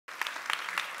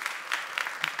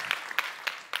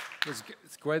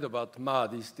It's great about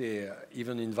MAD is they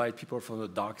even invite people from the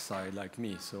dark side like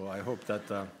me. So I hope that.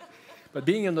 But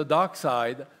being on the dark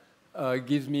side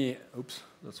gives me. Oops,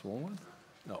 that's the wrong one.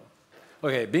 No.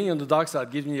 Okay, being on the dark side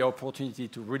gives me the opportunity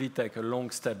to really take a long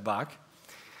step back.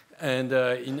 And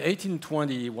in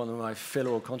 1820, one of my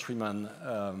fellow countrymen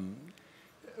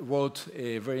wrote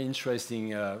a very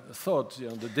interesting thought. You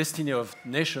know, the destiny of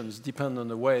nations depend on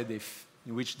the way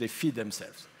in which they feed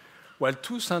themselves. Well,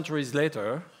 2 centuries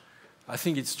later, I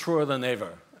think it's truer than ever.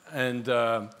 And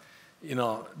you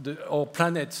know, our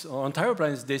entire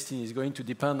planet's destiny is going to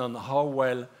depend on how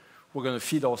well we're going to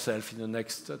feed ourselves in the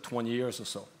next 20 years or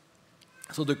so.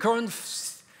 So the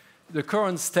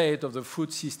current state of the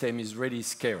food system is really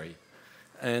scary.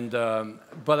 And,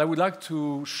 but I would like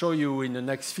to show you in the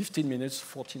next 14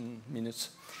 minutes,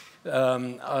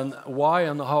 on why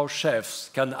and how chefs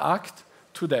can act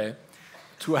today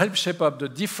to help shape up the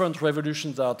different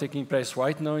revolutions that are taking place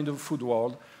right now in the food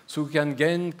world so we can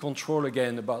gain control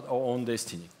again about our own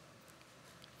destiny.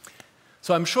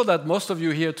 So I'm sure that most of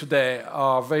you here today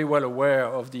are very well aware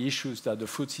of the issues that the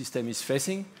food system is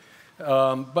facing.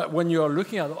 But when you are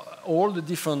looking at all the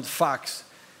different facts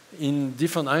in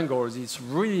different angles, it's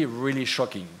really, really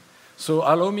shocking. So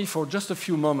allow me for just a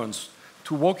few moments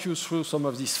to walk you through some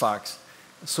of these facts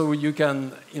so you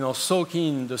can, you know, soak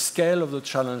in the scale of the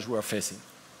challenge we're facing.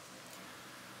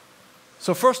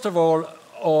 So first of all,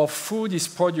 our food is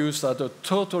produced at a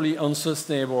totally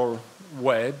unsustainable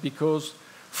way because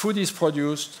food is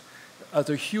produced at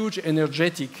a huge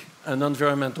energetic and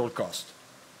environmental cost.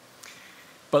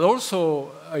 But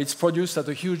also, it's produced at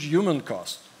a huge human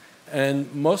cost.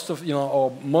 And most of, you know,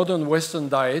 our modern Western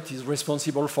diet is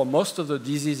responsible for most of the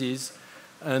diseases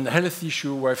and health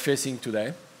issues we're facing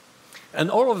today. And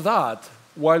all of that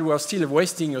while we're still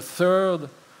wasting a third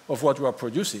of what we're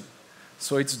producing.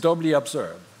 So it's doubly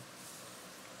absurd.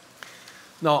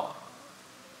 Now,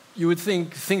 you would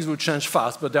think things would change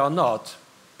fast, but they are not,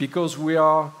 because we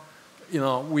are in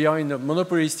a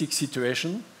monopolistic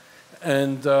situation,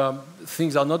 and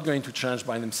things are not going to change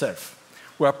by themselves.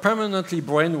 We are permanently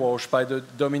brainwashed by the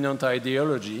dominant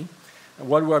ideology,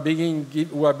 while we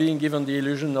are being given the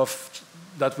illusion of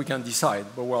that we can decide,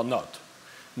 but we are not.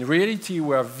 In reality,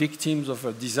 we are victims of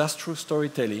a disastrous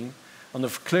storytelling and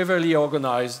of cleverly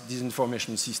organized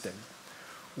disinformation system.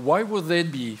 Why would there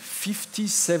be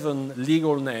 57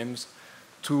 legal names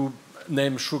to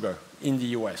name sugar in the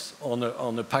US on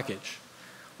a package?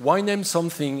 Why name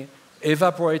something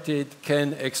evaporated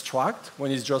cane extract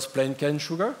when it's just plain cane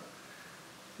sugar?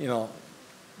 You know,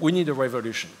 we need a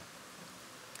revolution.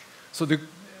 So but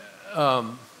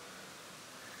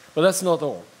that's not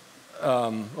all.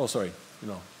 Oh, sorry, you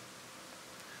know.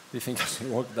 They think it doesn't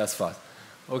work that fast.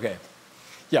 Okay,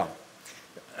 yeah.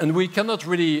 And we cannot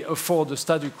really afford the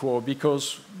status quo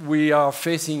because we are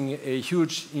facing a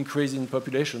huge increase in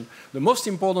population. The most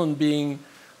important being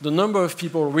the number of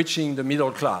people reaching the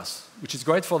middle class, which is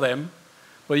great for them.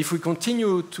 But if we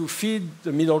continue to feed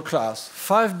the middle class,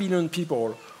 5 billion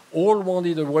people all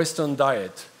wanted a Western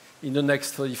diet in the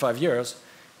next 35 years,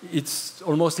 it's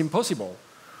almost impossible.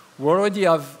 We already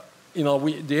have, you know,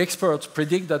 the experts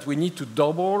predict that we need to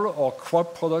double our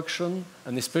crop production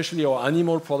and especially our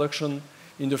animal production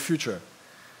in the future.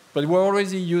 But we're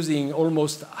already using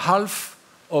almost half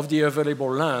of the available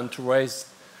land to raise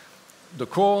the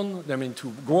corn, I mean,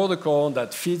 to grow the corn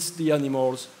that feeds the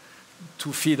animals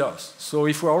to feed us. So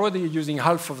if we're already using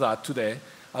half of that today,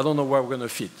 I don't know where we're going to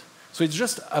fit. So it's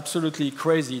just absolutely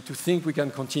crazy to think we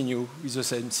can continue with the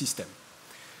same system.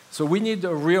 So we need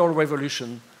a real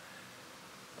revolution.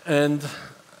 And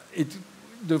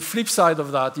the flip side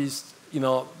of that is, you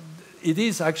know, it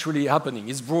is actually happening.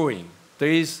 It's brewing.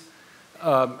 There is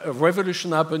a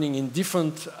revolution happening in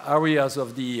different areas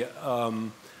of the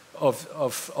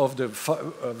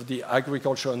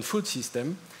agriculture and food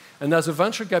system. And as a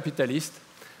venture capitalist,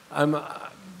 I'm,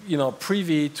 you know,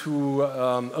 privy to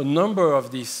a number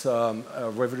of these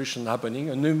revolution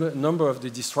happening, a number of the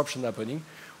disruption happening.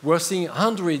 We're seeing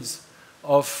hundreds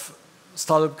of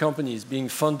startup companies being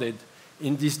funded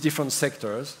in these different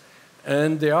sectors.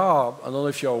 And there are, I don't know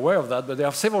if you're aware of that, but there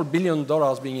are several $1 billion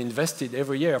being invested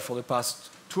every year for the past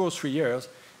 2 or 3 years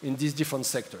in these different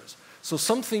sectors. So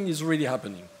something is really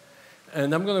happening.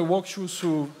 And I'm going to walk you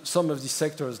through some of these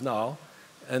sectors now,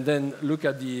 and then look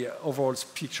at the overall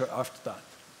picture after that.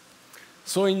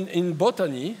 So in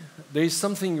botany, there is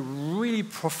something really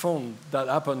profound that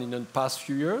happened in the past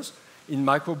few years in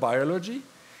microbiology.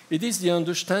 It is the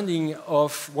understanding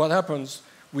of what happens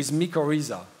with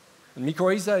mycorrhiza. And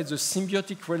mycorrhiza is a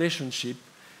symbiotic relationship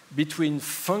between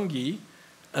fungi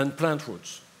and plant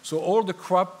roots. So all the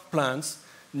crop plants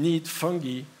need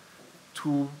fungi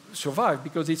to survive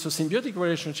because it's a symbiotic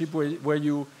relationship where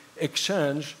you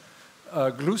exchange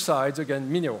glucides against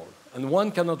mineral. And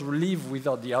one cannot live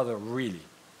without the other, really.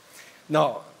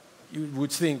 Now, you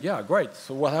would think, yeah, great,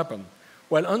 so what happened?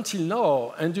 Well, until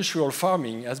now, industrial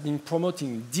farming has been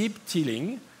promoting deep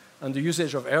tilling and the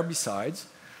usage of herbicides,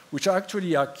 which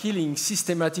actually are killing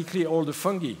systematically all the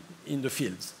fungi in the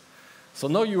fields. So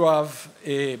now you have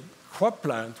a crop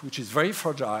plant which is very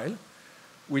fragile,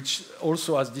 which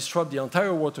also has disrupted the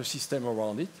entire water system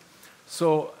around it.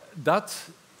 So that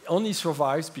only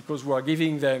survives because we are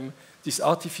giving them this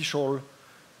artificial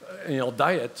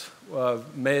diet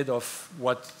made of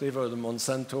whatever the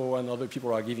Monsanto and other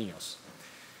people are giving us.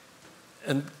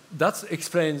 And that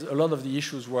explains a lot of the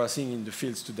issues we are seeing in the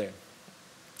fields today.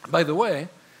 By the way,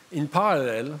 in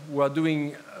parallel,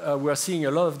 we are seeing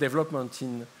a lot of development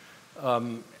in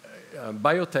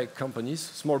biotech companies,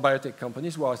 small biotech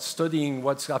companies, who are studying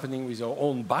what's happening with our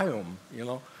own biome,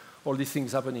 all these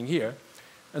things happening here.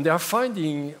 And they are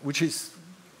finding, which is,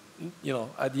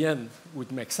 at the end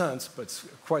would make sense, but it's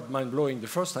quite mind-blowing the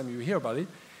first time you hear about it,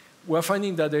 we're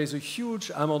finding that there is a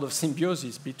huge amount of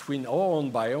symbiosis between our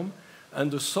own biome and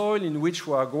the soil in which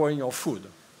we are growing our food.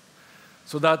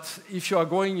 So that if you are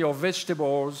growing your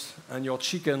vegetables and your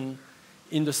chicken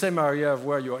in the same area of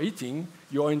where you're eating,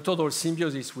 you're in total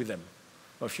symbiosis with them.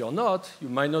 But if you're not, you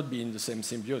might not be in the same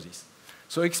symbiosis.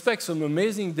 So expect some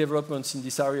amazing developments in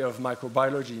this area of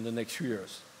microbiology in the next few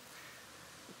years.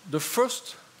 The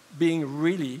first being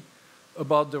really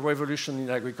about the revolution in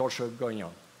agriculture going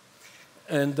on.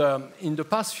 And in the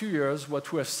past few years,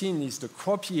 what we have seen is the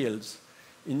crop yields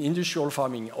in industrial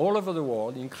farming all over the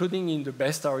world, including in the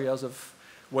best areas of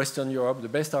Western Europe, the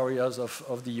best areas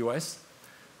of the US.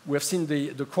 We have seen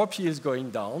the crop yields going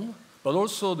down, but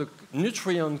also the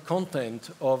nutrient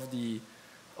content of the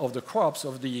crops,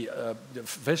 of the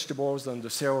vegetables and the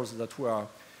cereals that we are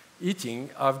eating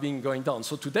have been going down.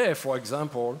 So today, for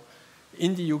example,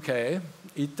 in the UK,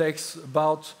 it takes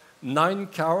about 9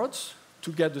 carrots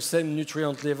to get the same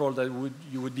nutrient level that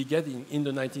you would be getting in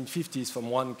the 1950s from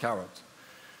 1 carrot.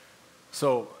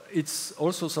 So it's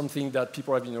also something that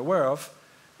people have been aware of,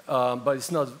 but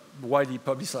it's not widely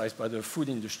publicized by the food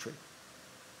industry.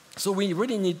 So we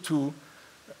really need to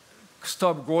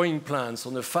stop growing plants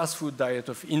on a fast food diet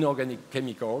of inorganic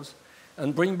chemicals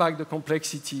and bring back the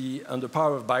complexity and the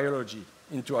power of biology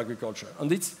into agriculture. And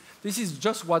this is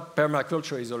just what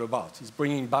permaculture is all about. It's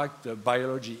bringing back the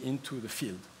biology into the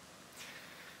field.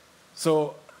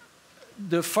 So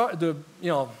the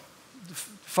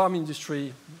farm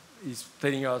industry is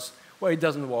telling us, well, it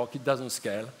doesn't work, it doesn't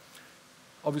scale.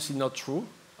 Obviously not true,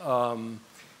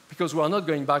 because we are not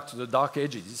going back to the dark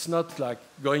ages. It's not like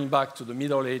going back to the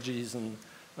Middle Ages and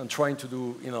trying to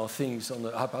do things on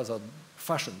a haphazard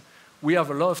fashion. We have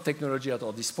a lot of technology at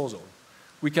our disposal.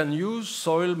 We can use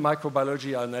soil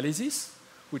microbiology analysis,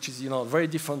 which is very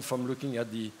different from looking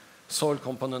at the soil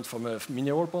component from a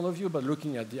mineral point of view, but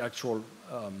looking at the actual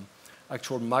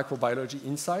microbiology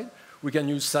inside. We can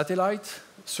use satellite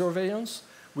surveillance.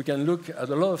 We can look at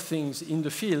a lot of things in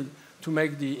the field to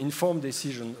make the informed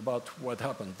decision about what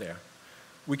happened there.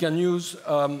 We can use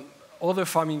other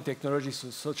farming technologies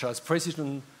such as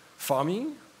precision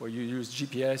farming, where you use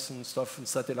GPS and stuff and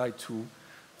satellite to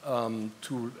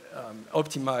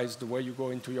optimize the way you go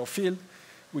into your field.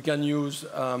 We can use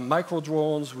micro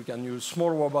drones. We can use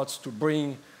small robots to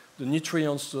bring the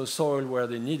nutrients to the soil where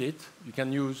they need it. You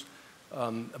can use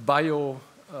bio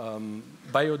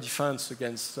defense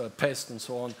against pests and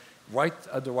so on right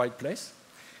at the right place.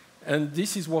 And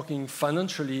this is working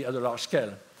financially at a large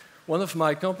scale. One of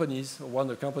my companies, or one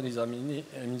of the companies I'm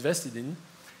invested in,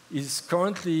 is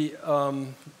currently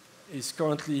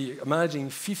managing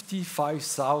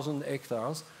 55,000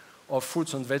 hectares of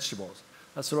fruits and vegetables.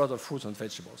 That's a lot of fruits and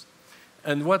vegetables.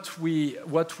 And what we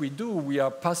do, we are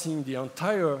passing the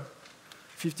entire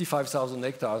 55,000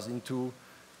 hectares into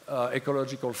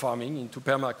ecological farming, into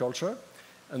permaculture.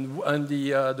 And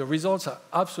the results are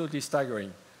absolutely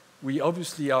staggering. We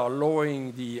obviously are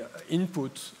lowering the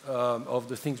input of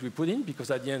the things we put in, because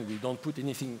at the end, we don't put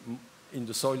anything in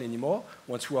the soil anymore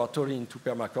once we are totally into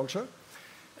permaculture.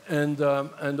 And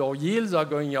our yields are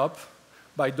going up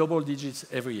by double digits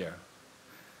every year.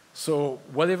 So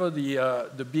whatever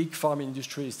the big farm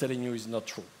industry is telling you is not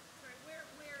true. Sorry,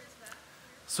 where is that?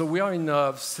 So we are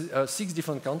in 6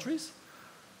 different countries.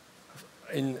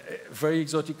 In very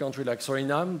exotic countries like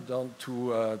Suriname, down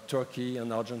to Turkey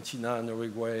and Argentina and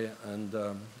Uruguay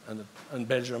and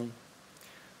Belgium.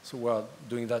 So we are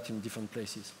doing that in different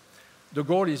places. The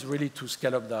goal is really to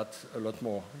scale up that a lot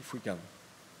more, if we can.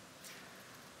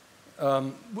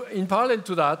 In parallel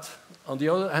to that, on the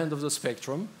other end of the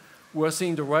spectrum, we're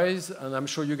seeing the rise, and I'm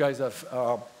sure you guys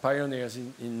are pioneers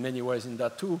in many ways in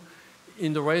that too,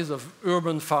 in the rise of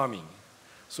urban farming.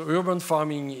 So urban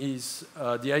farming is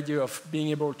the idea of being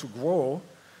able to grow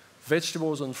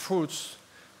vegetables and fruits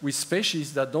with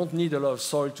species that don't need a lot of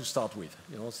soil to start with.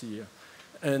 You know, see here.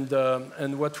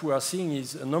 And what we are seeing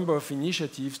is a number of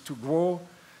initiatives to grow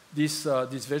these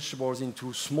vegetables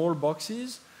into small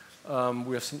boxes.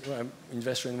 We have seen, I'm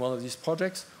invested in one of these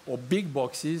projects, or big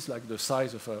boxes like the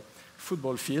size of a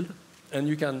football field, and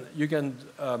you can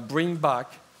bring back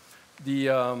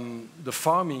the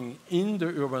farming in the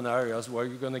urban areas where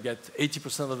you're going to get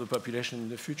 80% of the population in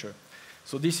the future.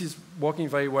 So this is working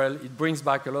very well. It brings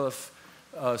back a lot of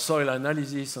soil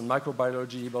analysis and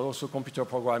microbiology, but also computer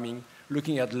programming,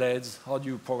 looking at leads, how do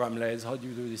you program leads, how do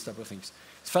you do these type of things.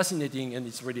 It's fascinating, and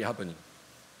it's really happening.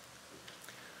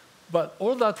 But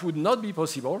all that would not be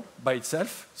possible by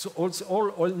itself, so it's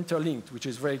all interlinked, which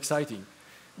is very exciting,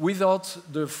 without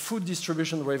the food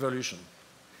distribution revolution.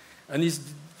 And this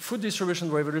food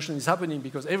distribution revolution is happening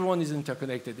because everyone is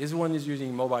interconnected. Everyone is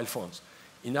using mobile phones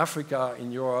in Africa,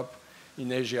 in Europe,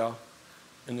 in Asia,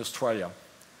 in Australia.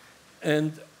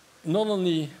 And not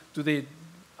only do they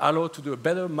allow to do a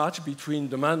better match between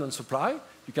demand and supply,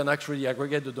 you can actually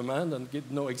aggregate the demand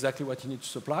and know exactly what you need to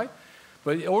supply,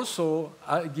 but it also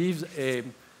gives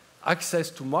access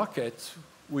to market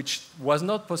which was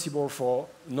not possible for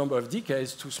a number of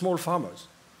decades to small farmers.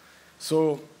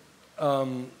 So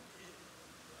I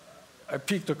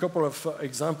picked a couple of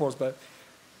examples, but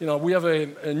you know, we have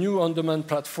a new on-demand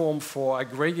platform for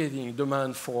aggregating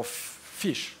demand for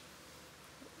fish.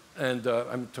 And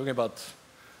I'm talking about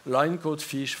line-caught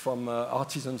fish from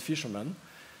artisan fishermen.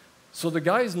 So the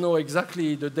guys know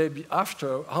exactly the day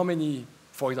after how many,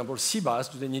 for example, sea bass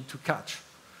do they need to catch.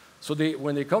 So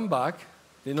when they come back,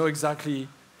 they know exactly,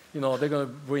 you know, they're going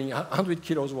to bring 100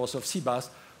 kilos worth of sea bass,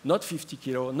 not 50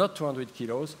 kilos, not 200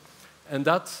 kilos, and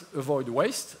that avoid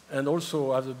waste and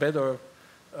also has a better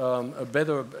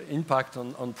impact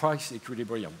on price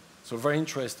equilibrium. So very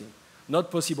interesting.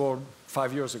 Not possible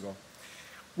 5 years ago.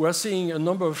 We're seeing a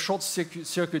number of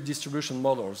short-circuit distribution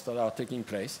models that are taking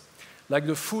place, like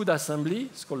the food assembly,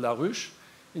 it's called La Ruche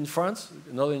in France,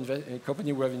 another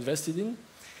company we have invested in,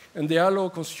 and they allow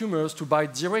consumers to buy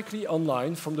directly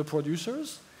online from the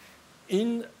producers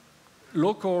in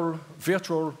local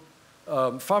virtual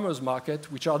farmers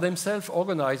market, which are themselves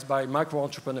organized by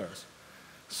micro-entrepreneurs.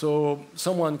 So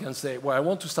someone can say, well, I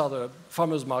want to start a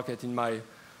farmers market in my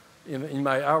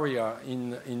area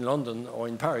in London or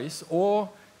in Paris, or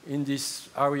in this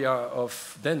area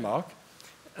of Denmark,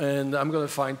 and I'm going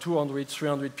to find 200,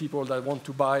 300 people that want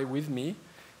to buy with me,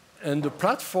 and the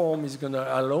platform is going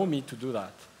to allow me to do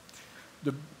that.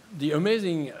 The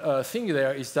amazing thing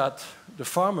there is that the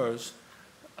farmers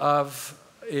have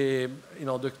the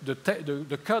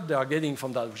cut they are getting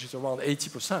from that, which is around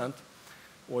 80%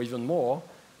 or even more,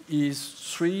 is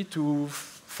 3 to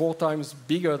 4 times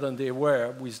bigger than they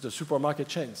were with the supermarket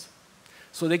chains.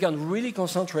 So they can really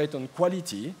concentrate on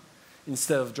quality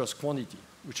instead of just quantity,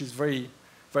 which is very,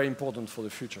 very important for the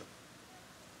future.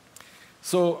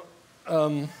 So,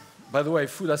 by the way,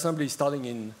 food assembly is starting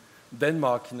in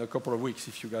Denmark in a couple of weeks,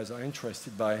 if you guys are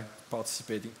interested by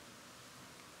participating.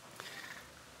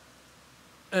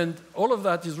 And all of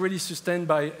that is really sustained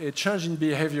by a change in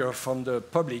behavior from the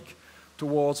public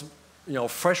towards, you know,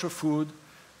 fresher food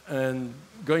and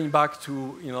going back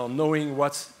to, you know, knowing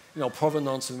what's, you know,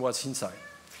 provenance and what's inside.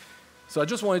 So I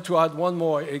just wanted to add one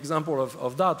more example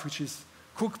of that, which is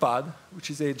Cookpad, which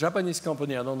is a Japanese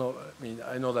company. I don't know, I mean,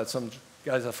 I know that some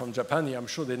guys are from Japan here, I'm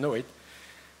sure they know it.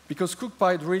 Because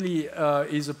Cookpad really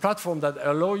is a platform that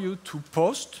allows you to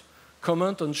post,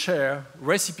 comment, and share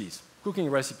recipes, cooking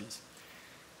recipes.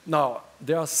 Now,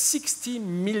 there are 60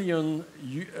 million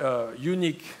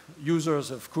unique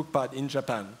users of Cookpad in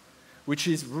Japan, which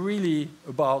is really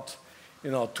about,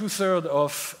 you know, 2/3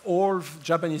 of all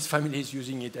Japanese families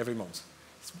using it every month.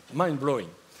 It's mind-blowing.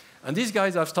 And these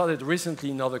guys have started recently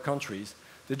in other countries.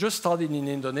 They just started in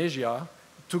Indonesia,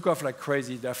 took off like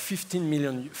crazy. There are 15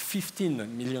 million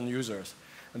users.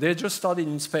 And they just started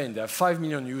in Spain. There are 5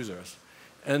 million users.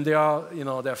 And there are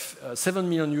 7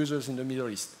 million users in the Middle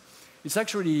East. It's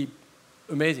actually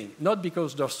amazing, not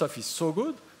because their stuff is so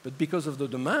good, but because of the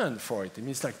demand for it. I mean,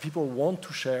 it's like people want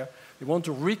to share, they want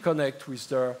to reconnect with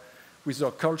their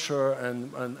culture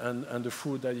and the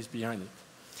food that is behind it.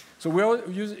 So we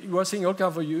are seeing all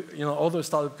kinds of other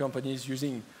startup companies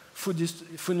using food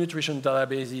nutrition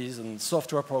databases and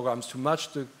software programs to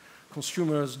match the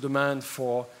consumers' demand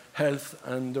for health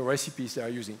and the recipes they are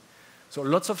using. So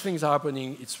lots of things are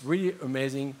happening. It's really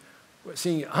amazing. We're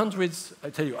seeing hundreds, I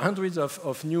tell you, hundreds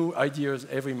of new ideas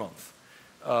every month.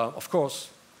 Of course,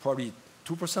 probably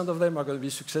 2% of them are going to be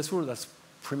successful. That's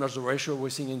pretty much the ratio we're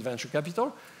seeing in venture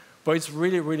capital. But it's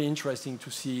really, really interesting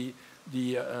to see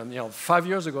the, 5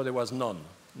 years ago there was none,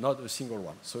 not a single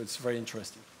one. So it's very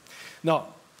interesting. Now,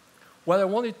 what I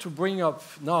wanted to bring up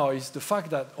now is the fact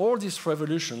that all these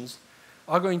revolutions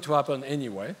are going to happen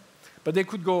anyway, but they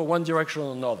could go one direction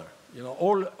or another.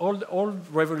 All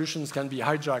revolutions can be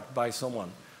hijacked by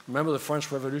someone. Remember the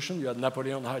French Revolution? You had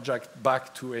Napoleon hijacked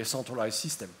back to a centralized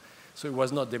system. So it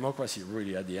was not democracy,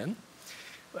 really, at the end.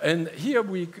 And here,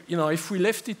 if we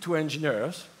left it to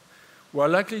engineers, we're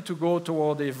likely to go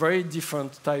toward a very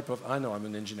different type of, I know I'm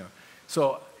an engineer.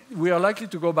 So we are likely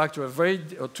to go back to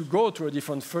a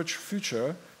different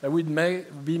future that would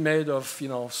be made of,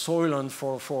 Soylent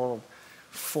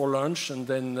for lunch and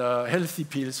then healthy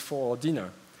pills for dinner,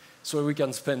 so we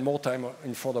can spend more time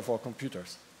in front of our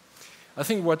computers. I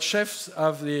think what chefs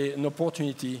have an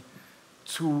opportunity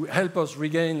to help us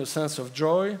regain a sense of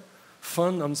joy,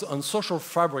 fun, and social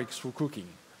fabric through cooking.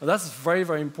 And that's very,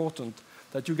 very important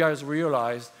that you guys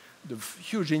realize the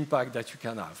huge impact that you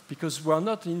can have, because we're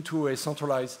not into a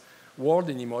centralized world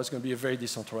anymore. It's going to be a very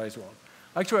decentralized world.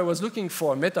 Actually, I was looking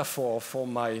for a metaphor for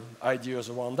my ideas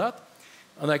around that,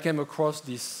 and I came across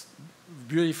this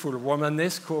beautiful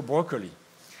Romanesco broccoli,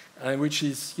 which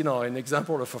is an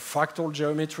example of a fractal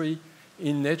geometry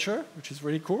in nature, which is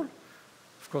really cool.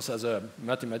 Of course, as a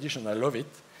mathematician, I love it,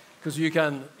 because you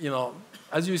can,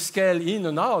 as you scale in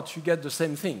and out, you get the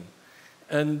same thing.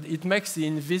 And it makes the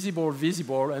invisible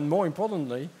visible, and more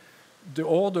importantly, the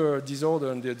order, disorder,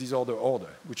 and the disorder order,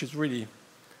 which is really,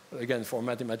 again, for a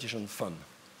mathematician, fun.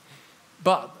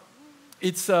 But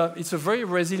it's a very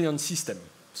resilient system.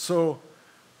 So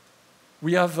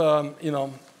we have,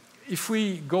 if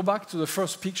we go back to the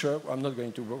first picture, I'm not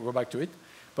going to go back to it,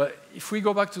 but if we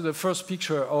go back to the first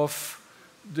picture of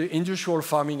the industrial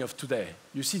farming of today,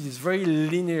 you see these very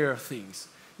linear things.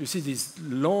 You see these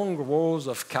long rows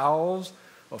of cows,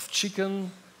 of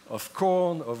chicken, of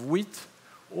corn, of wheat,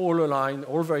 all aligned,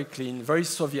 all very clean, very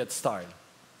Soviet style.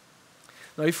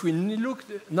 Now, if we look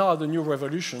now at the new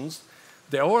revolutions,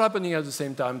 they're all happening at the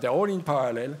same time, they're all in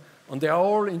parallel, and they're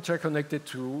all interconnected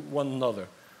to one another.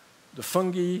 The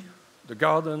fungi, the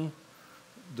garden,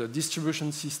 the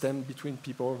distribution system between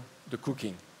people, the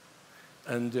cooking,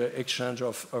 and the exchange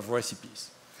of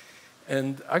recipes.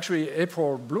 And actually,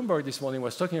 April Bloomberg this morning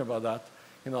was talking about that,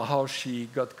 how she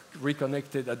got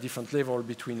reconnected at different levels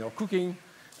between her cooking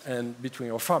and between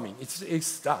her farming.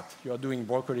 It's that. You are doing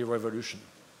broccoli revolution.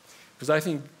 Because I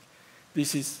think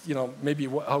this is, maybe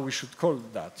how we should call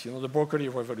that, the broccoli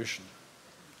revolution.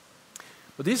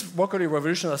 But these broccoli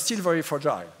revolutions are still very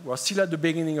fragile. We're still at the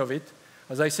beginning of it.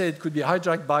 As I said, it could be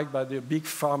hijacked back by the big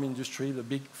farm industry, the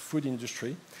big food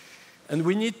industry. And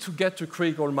we need to get to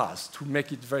critical mass to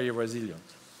make it very resilient.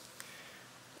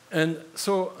 And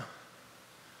so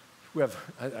we have,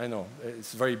 I know,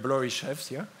 it's very blurry chefs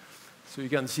here. So you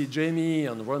can see Jamie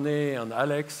and René and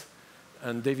Alex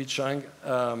and David Chang,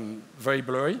 very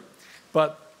blurry.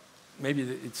 But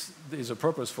maybe there's a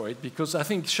purpose for it, because I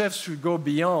think chefs should go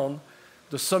beyond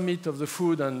the summit of the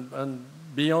food and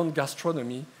beyond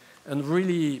gastronomy and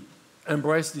really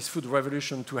embrace this food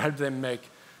revolution to help them make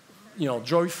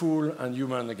joyful and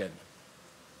human again.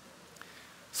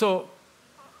 So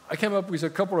I came up with a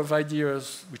couple of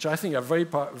ideas which I think are very,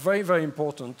 very, very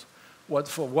important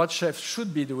for what chefs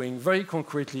should be doing very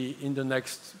concretely in the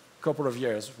next couple of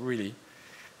years, really.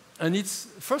 And it's,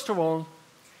 first of all,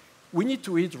 we need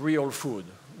to eat real food.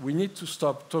 We need to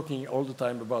stop talking all the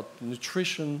time about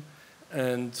nutrition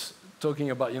and talking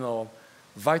about,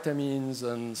 vitamins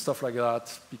and stuff like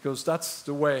that, because that's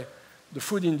the way the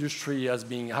food industry has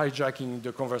been hijacking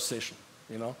the conversation.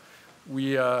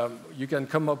 You can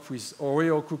come up with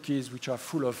Oreo cookies which are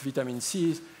full of vitamin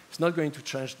C. It's not going to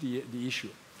change the issue.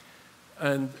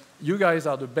 And you guys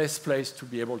are the best place to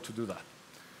be able to do that.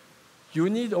 You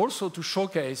need also to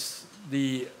showcase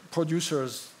the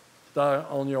producers that are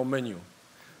on your menu.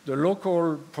 The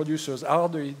local producers are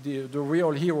the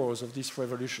real heroes of these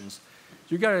revolutions.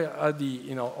 You guys are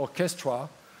the orchestra,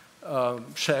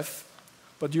 chef,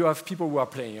 but you have people who are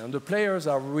playing. And the players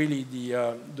are really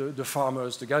the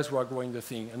farmers, the guys who are growing the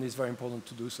thing, and it's very important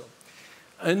to do so.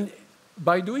 And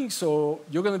by doing so,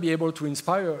 you're going to be able to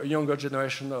inspire a younger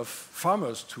generation of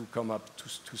farmers to come up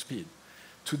to speed.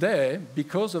 Today,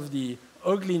 because of the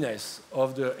ugliness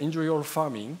of the industrial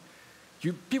farming,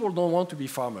 people don't want to be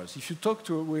farmers. If you talk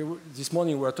this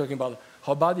morning we were talking about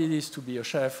how bad it is to be a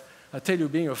chef. I tell you,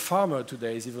 being a farmer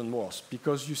today is even worse,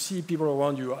 because you see people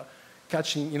around you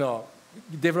catching,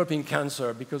 developing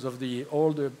cancer because of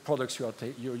all the products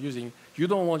you're using. You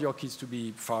don't want your kids to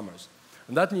be farmers.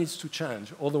 And that needs to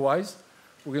change. Otherwise,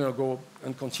 we're going to go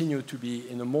and continue to be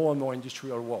in a more and more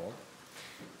industrial world.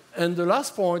 And the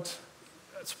last point,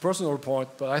 it's a personal point,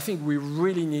 but I think we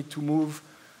really need to move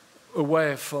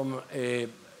away from a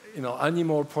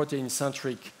animal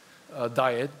protein-centric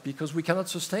diet because we cannot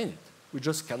sustain it. We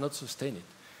just cannot sustain it.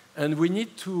 And we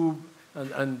need to,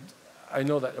 and I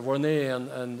know that René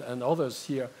and others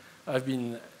here have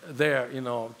been there,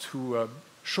 to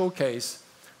showcase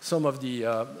some of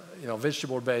the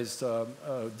vegetable-based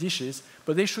dishes,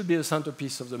 but they should be the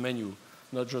centerpiece of the menu,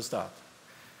 not just that.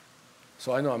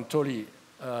 So I know I'm totally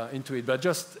into it, but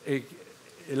just a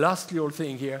last little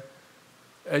thing here.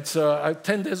 It's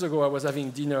 10 days ago I was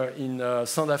having dinner in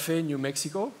Santa Fe, New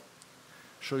Mexico.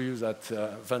 Show you that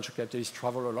venture capitalists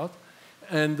travel a lot.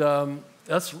 And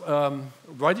that's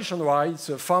Radish and Rye. It's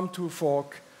a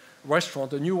farm-to-fork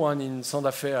restaurant, a new one in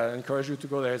Santa Fe. I encourage you to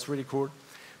go there. It's really cool.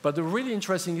 But the really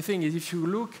interesting thing is if you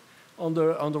look on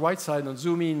the right side and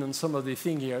zoom in on some of the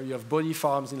thing here, you have Body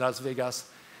Farms in Las Vegas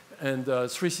and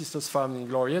Three Sisters Farm in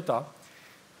Glorieta.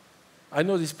 I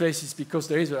know this place is because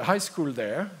there is a high school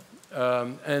there.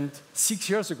 And 6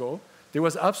 years ago, there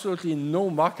was absolutely no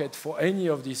market for any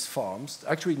of these farms.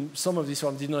 Actually, some of these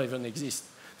farms did not even exist.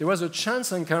 There was a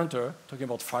chance encounter, talking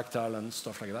about fractal and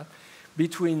stuff like that,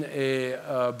 between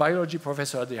a biology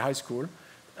professor at the high school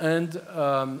and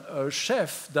a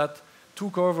chef that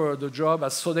took over the job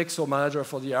as Sodexo manager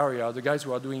for the area, the guys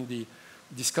who are doing the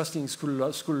disgusting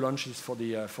school lunches for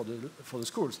the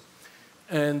schools.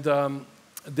 And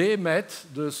they met,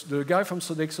 the guy from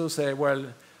Sodexo said, well,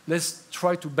 let's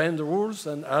try to bend the rules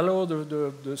and allow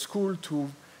the school to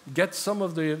get some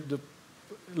of the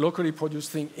locally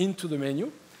produced thing into the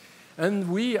menu.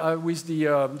 And we, with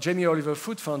the Jamie Oliver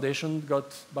Food Foundation,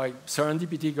 by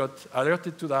serendipity, got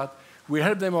alerted to that. We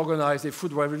helped them organize a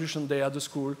food revolution day at the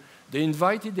school. They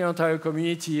invited the entire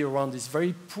community around this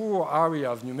very poor area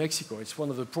of New Mexico. It's one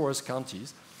of the poorest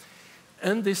counties.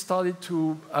 And they started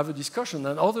to have a discussion,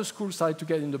 and other schools started to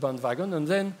get in the bandwagon, and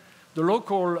then the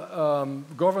local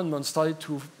government started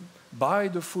to buy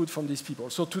the food from these people.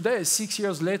 So today, 6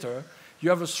 years later, you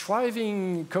have a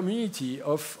thriving community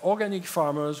of organic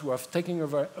farmers who have taken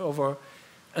over,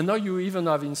 and now you even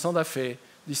have in Santa Fe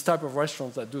this type of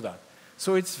restaurants that do that.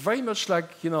 So it's very much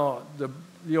like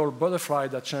the old butterfly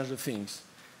that changed the things.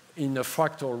 In a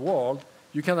fractal world,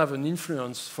 you can have an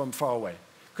influence from far away.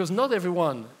 Because not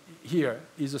everyone here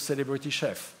is a celebrity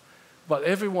chef. But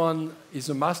everyone is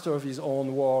a master of his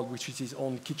own world, which is his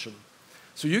own kitchen.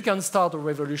 So you can start a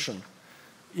revolution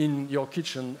in your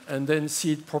kitchen and then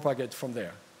see it propagate from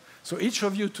there. So each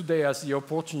of you today has the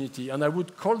opportunity, and I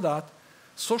would call that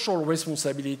social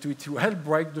responsibility to help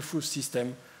break the food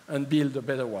system and build a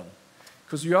better one.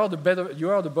 Because you are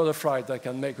the butterfly that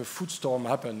can make a food storm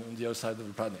happen on the other side of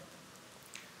the planet.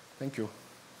 Thank you.